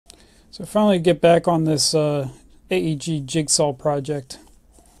So finally get back on this AEG Jigsaw project.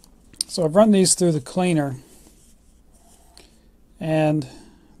 So I've run these through the cleaner, and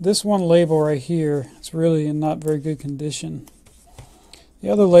this one label right here is really in not very good condition. The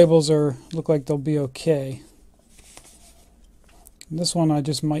other labels look like they'll be okay. And this one I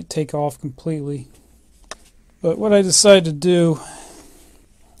just might take off completely. But what I decided to do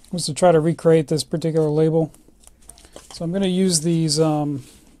was to try to recreate this particular label. So I'm going to use these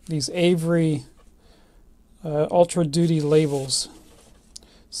Avery Ultra Duty labels.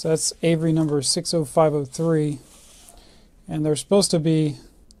 So that's Avery number 60503, and they're supposed to be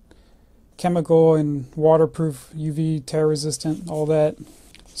chemical and waterproof, UV, tear resistant, all that.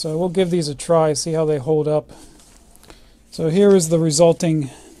 So we'll give these a try, see how they hold up. So here is the resulting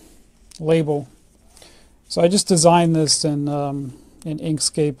label. So I just designed this in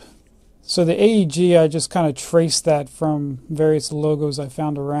Inkscape. So the AEG, I just kind of traced that from various logos I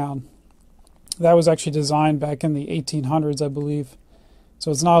found around. That was actually designed back in the 1800s, I believe. So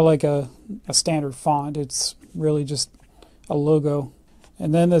it's not like a standard font, it's really just a logo.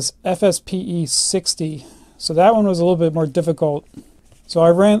 And then this FSPE 60. So that one was a little bit more difficult. So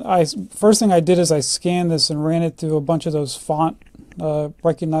first thing I did is I scanned this and ran it through a bunch of those font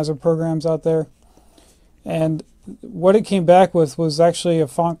recognizer programs out there. And what it came back with was actually a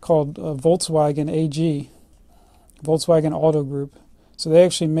font called Volkswagen AG, Volkswagen Auto Group. So they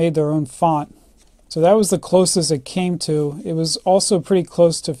actually made their own font. So that was the closest it came to. It was also pretty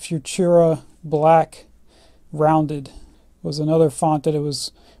close to Futura Black Rounded. Was another font that it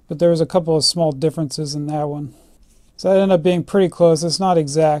was, but there was a couple of small differences in that one. So that ended up being pretty close. It's not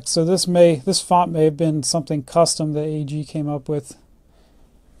exact. So this font may have been something custom that AEG came up with,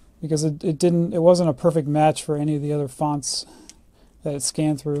 because it wasn't a perfect match for any of the other fonts that it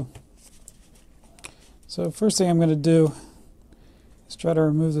scanned through. So first thing I'm going to do is try to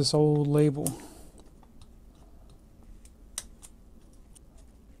remove this old label.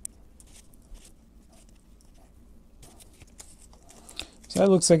 So that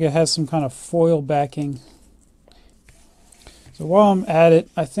looks like it has some kind of foil backing. So while I'm at it,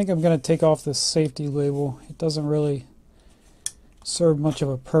 I think I'm going to take off this safety label. It doesn't really serve much of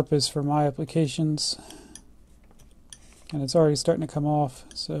a purpose for my applications. And it's already starting to come off.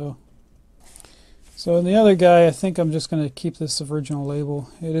 So in the other guy, I think I'm just going to keep this original label.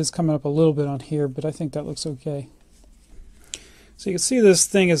 It is coming up a little bit on here, but I think that looks okay. So you can see this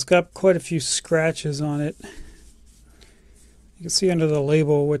thing has got quite a few scratches on it. You can see under the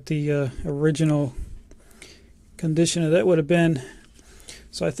label what the original condition of that would have been.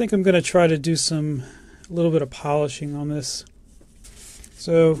 So I think I'm going to try to do a little bit of polishing on this.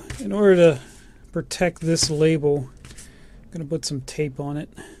 So in order to protect this label, I'm going to put some tape on it.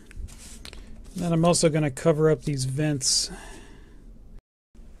 And then I'm also going to cover up these vents.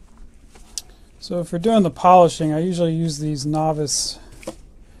 So if we're doing the polishing, I usually use these Novice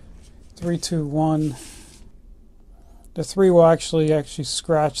 321. The 3 will actually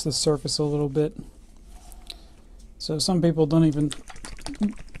scratch the surface a little bit. So some people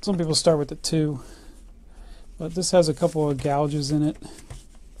start with the 2. But this has a couple of gouges in it.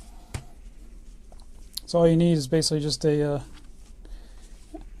 So all you need is basically just an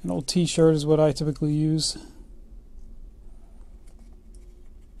old t-shirt is what I typically use.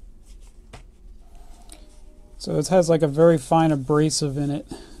 So it has like a very fine abrasive in it.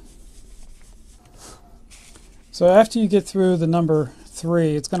 So after you get through the number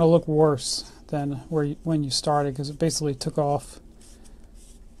 3, it's going to look worse than when you started, because it basically took off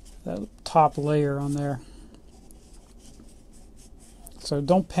that top layer on there. So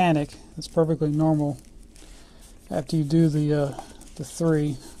don't panic. It's perfectly normal after you do the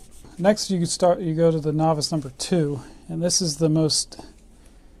 3. Next you go to the Novice number 2, and this is the most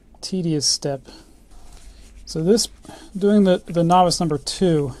tedious step. So doing the Novice number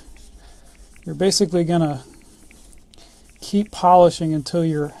 2, you're basically going to keep polishing until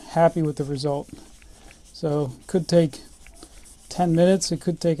you're happy with the result. So it could take 10 minutes, it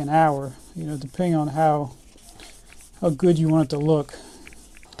could take an hour, depending on how good you want it to look.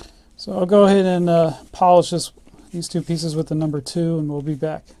 So I'll go ahead and polish these 2 pieces with the number 2, and we'll be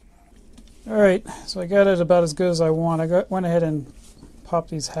back. Alright, so I got it about as good as I want. I went ahead and popped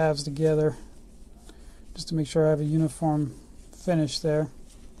these halves together just to make sure I have a uniform finish there.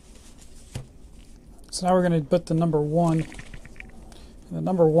 So now we're going to put the number 1. And the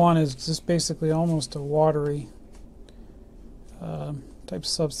number 1 is just basically almost a watery type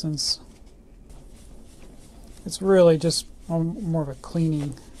substance. It's really just more of a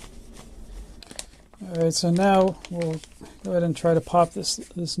cleaning. Alright, so now we'll go ahead and try to pop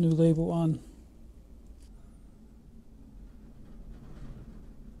this new label on.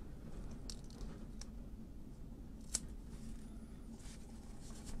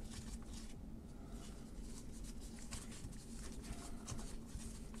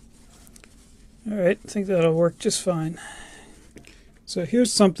 Alright, I think that'll work just fine. So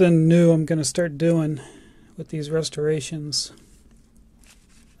here's something new I'm going to start doing with these restorations.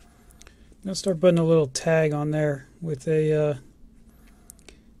 I'm going to start putting a little tag on there with a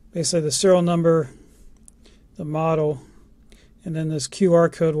basically the serial number, the model, and then this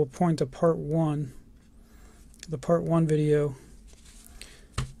QR code will point to part 1, the part 1 video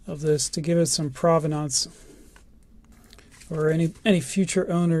of this, to give it some provenance for any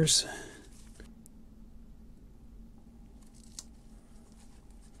future owners.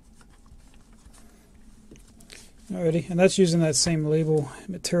 Alrighty, and that's using that same label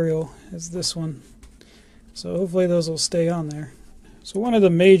material as this one, so hopefully those will stay on there. So one of the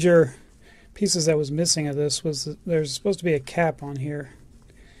major pieces that was missing of this was that there's supposed to be a cap on here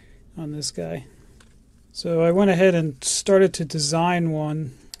on this guy. So I went ahead and started to design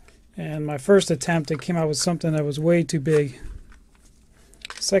one, and my first attempt it came out with something that was way too big.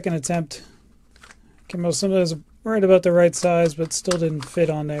 Second attempt came out with something that was right about the right size but still didn't fit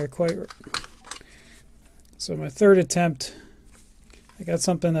on there quite right. So my third attempt, I got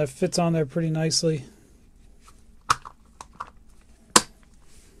something that fits on there pretty nicely.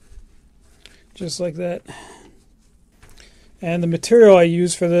 Just like that. And the material I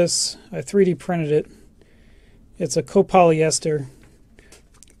use for this, I 3D printed it. It's a copolyester.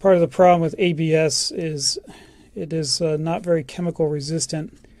 Part of the problem with ABS is it is not very chemical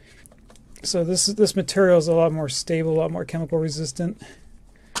resistant. So this material is a lot more stable, a lot more chemical resistant.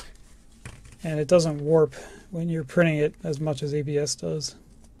 And it doesn't warp when you're printing it as much as ABS does.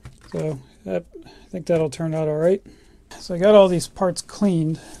 So I think that'll turn out alright. So I got all these parts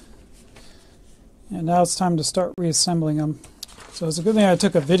cleaned, and now it's time to start reassembling them. So it's a good thing I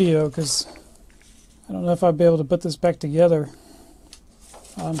took a video, because I don't know if I'd be able to put this back together.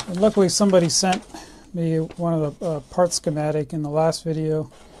 And luckily somebody sent me one of the part schematic in the last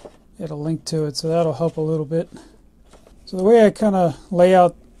video. It had a link to it, so that'll help a little bit. So the way I kind of lay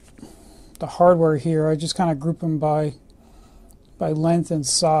out the hardware here, I just kind of group them by length and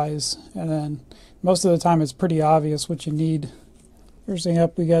size, and then most of the time it's pretty obvious what you need. First thing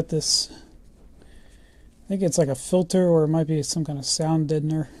up, we got this, I think it's like a filter, or it might be some kind of sound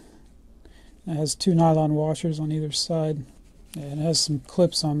deadener. It has 2 nylon washers on either side, and it has some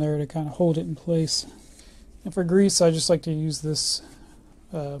clips on there to kind of hold it in place. And for grease, I just like to use this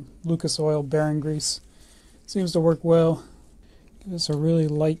Lucas Oil bearing grease. Seems to work well. Give this a really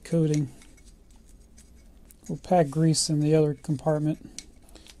light coating. We'll pack grease in the other compartment.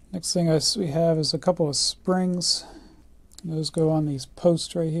 Next thing we have is a couple of springs. Those go on these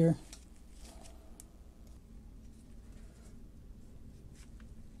posts right here.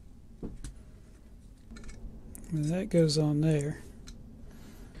 And that goes on there.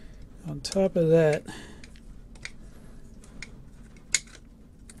 On top of that,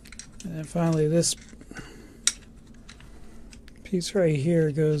 and then finally this piece right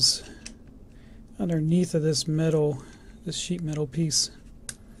here goes underneath of this metal, this sheet metal piece.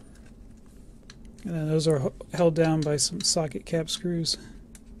 And then those are held down by some socket cap screws.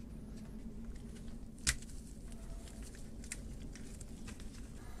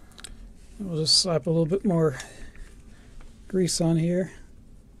 And we'll just slap a little bit more grease on here.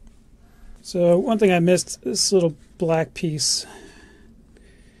 So one thing I missed, this little black piece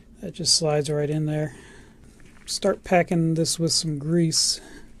that just slides right in there. Start packing this with some grease.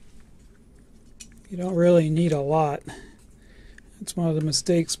 You don't really need a lot. That's one of the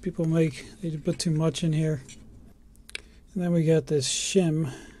mistakes people make. They put too much in here. And then we got this shim,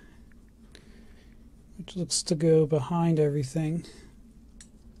 which looks to go behind everything.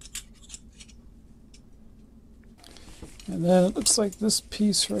 And then it looks like this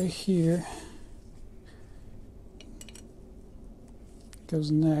piece right here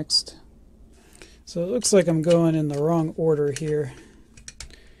goes next. So it looks like I'm going in the wrong order here.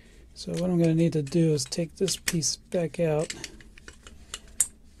 So what I'm going to need to do is take this piece back out.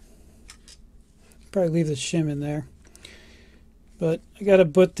 Probably leave the shim in there. But I got to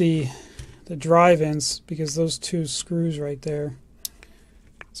put the drive-ins, because those 2 screws right there.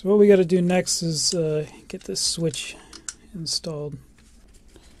 So what we got to do next is get this switch installed.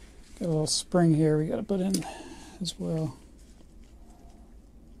 Got a little spring here we got to put in as well.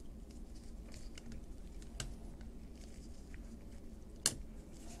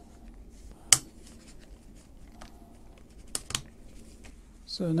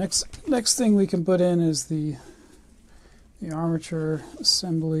 So next thing we can put in is the armature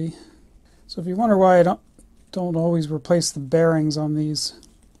assembly. So if you wonder why I don't always replace the bearings on these,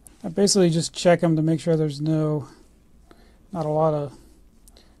 I basically just check them to make sure there's not a lot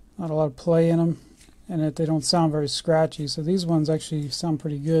of play in them, and that they don't sound very scratchy. So these ones actually sound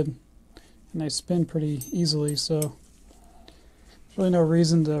pretty good, and they spin pretty easily, so there's really no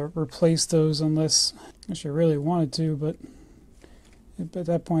reason to replace those unless you really wanted to, but at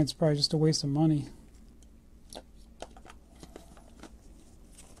that point it's probably just a waste of money. I'll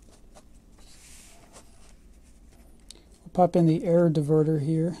pop in the air diverter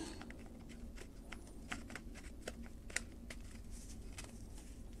here.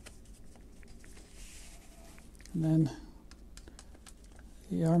 And then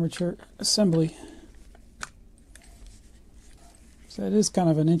the armature assembly. So it is kind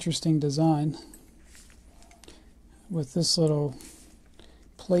of an interesting design with this little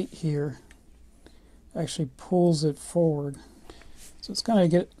plate here. Actually pulls it forward. So it's going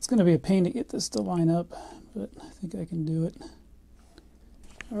to be a pain to get this to line up, but I think I can do it.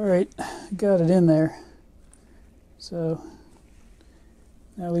 All right, got it in there. So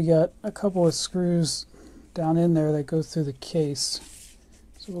now we got a couple of screws down in there that go through the case.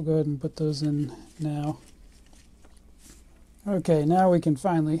 So we'll go ahead and put those in now. Okay, now we can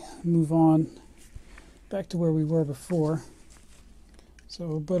finally move on back to where we were before. So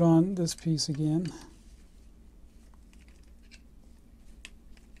we'll put on this piece again.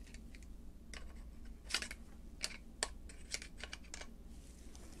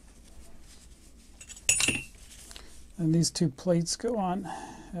 And these two plates go on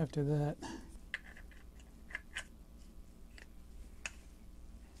after that.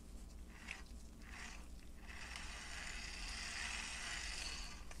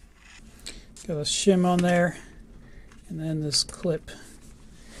 Got a shim on there, and then this clip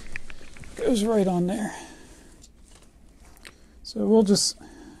goes right on there. So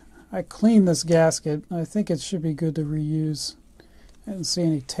I cleaned this gasket. I think it should be good to reuse. I didn't see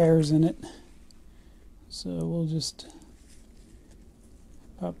any tears in it. So we'll just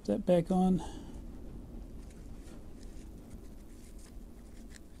pop that back on.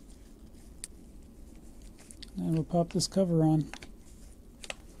 And we'll pop this cover on.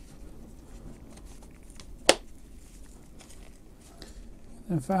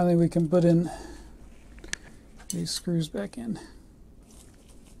 And finally we can put in these screws back in.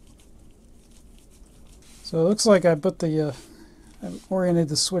 So it looks like I oriented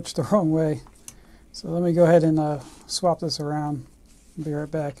the switch the wrong way. So let me go ahead and swap this around. I'll be right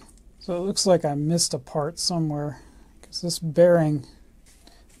back. So it looks like I missed a part somewhere, because this bearing,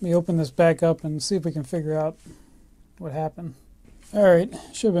 let me open this back up and see if we can figure out what happened. Alright,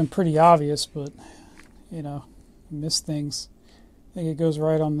 should have been pretty obvious, but you know, missed things. I think it goes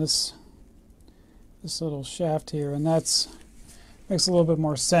right on this little shaft here, and that's makes a little bit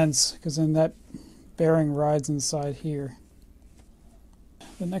more sense, because then that bearing rides inside here.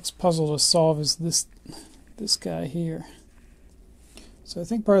 The next puzzle to solve is this guy here. So I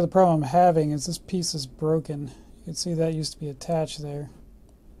think part of the problem I'm having is this piece is broken. You can see that used to be attached there.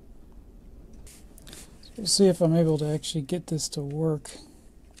 So we'll see if I'm able to actually get this to work.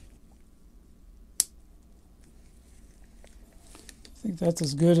 I think that's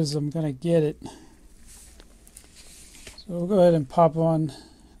as good as I'm going to get it. So we'll go ahead and pop on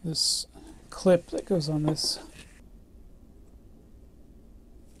this clip that goes on this.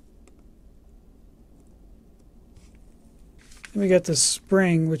 And we got this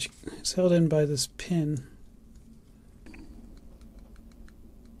spring, which is held in by this pin.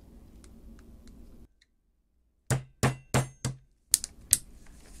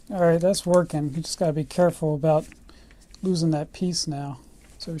 Alright, that's working. You just got to be careful about losing that piece now.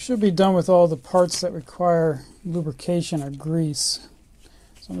 So we should be done with all the parts that require lubrication or grease.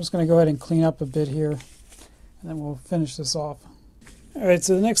 So I'm just going to go ahead and clean up a bit here, and then we'll finish this off. Alright,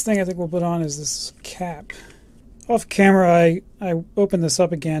 so the next thing I think we'll put on is this cap. Off camera, I opened this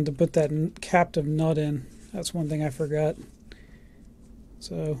up again to put that captive nut in. That's one thing I forgot.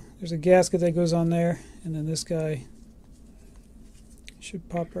 So there's a gasket that goes on there, and then this guy should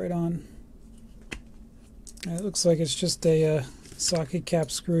pop right on. And it looks like it's just a socket cap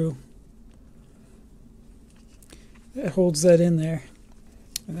screw that holds that in there.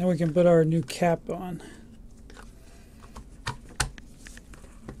 And then we can put our new cap on.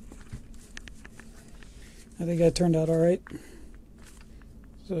 I think that turned out alright.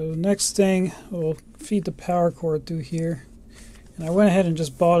 So next thing, we'll feed the power cord through here. And I went ahead and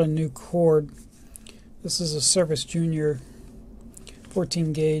just bought a new cord. This is a Service Junior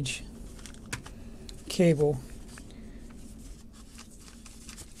 14 gauge cable.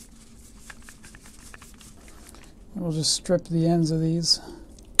 We'll just strip the ends of these.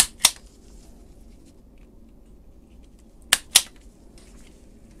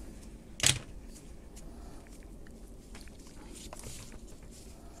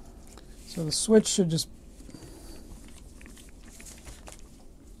 So the switch should just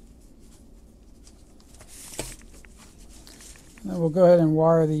go ahead and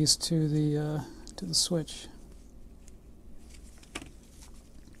wire these to the switch.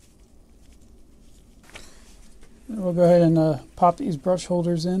 And we'll go ahead and pop these brush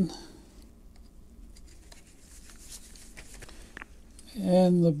holders in.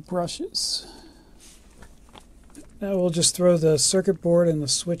 And the brushes. Now we'll just throw the circuit board and the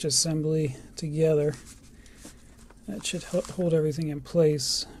switch assembly together. That should hold everything in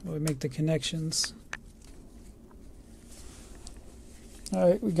place while we make the connections.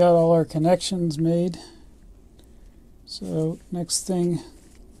 Alright, we got all our connections made. So next thing,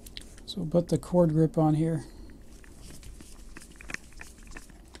 we'll put the cord grip on here.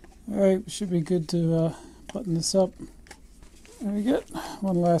 Alright, we should be good to button this up. There we go.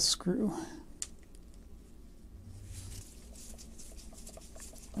 One last screw.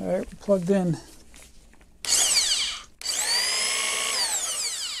 Alright, we're plugged in.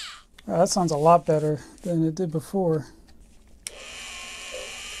 Oh, that sounds a lot better than it did before.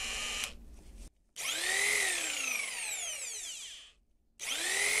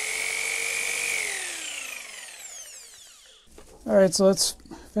 Alright, so let's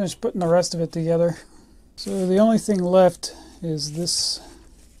finish putting the rest of it together. So the only thing left is this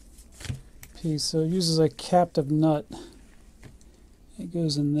piece. So it uses a captive nut. It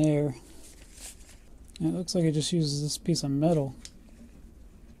goes in there. And it looks like it just uses this piece of metal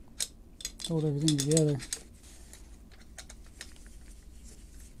to hold everything together.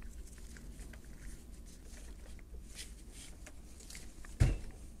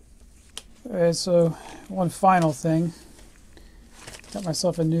 Alright, so one final thing. Got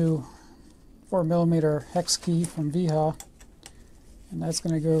myself a new 4mm hex key from VHA. And that's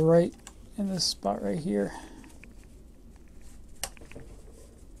going to go right in this spot right here.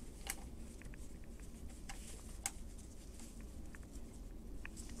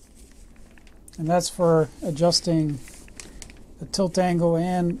 And that's for adjusting the tilt angle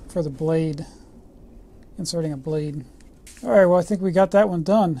and for the blade, inserting a blade. Alright, well I think we got that one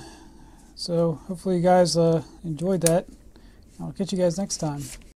done. So hopefully you guys enjoyed that. I'll catch you guys next time.